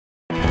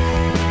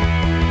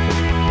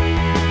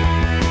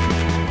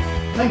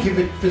Thank you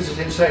for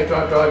visiting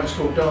Safedrive Driving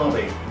School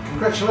Derby.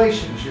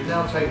 Congratulations, you've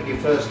now taken your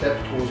first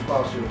step towards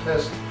passing your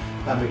test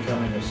and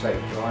becoming a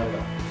safe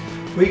driver.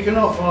 We can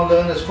offer our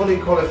learners fully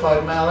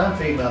qualified male and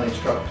female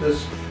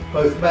instructors,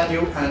 both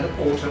manual and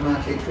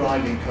automatic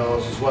driving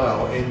cars as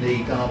well in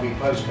the Derby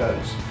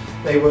postcodes.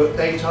 They work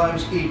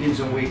daytimes, evenings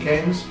and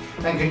weekends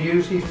and can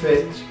usually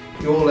fit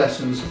your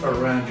lessons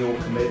around your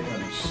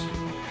commitments.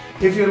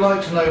 If you'd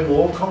like to know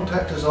more,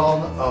 contact us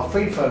on our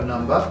free phone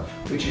number,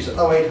 which is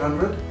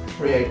 0800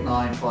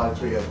 389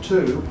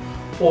 5302,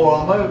 or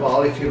our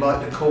mobile, if you'd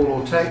like to call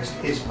or text,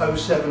 is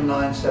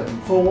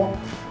 07974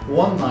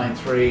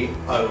 193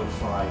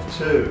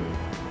 052.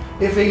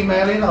 If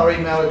emailing, our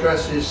email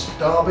address is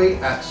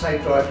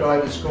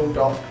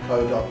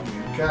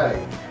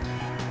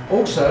derby@safedrivedrivingschool.co.uk.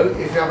 Also,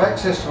 if you have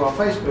access to our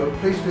Facebook,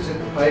 please visit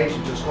the page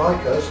and just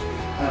like us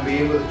and be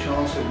in with a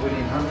chance of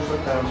winning hundreds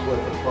of pounds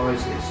worth of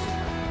prizes.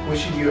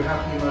 Wishing you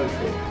happy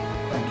motoring.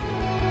 Thank you.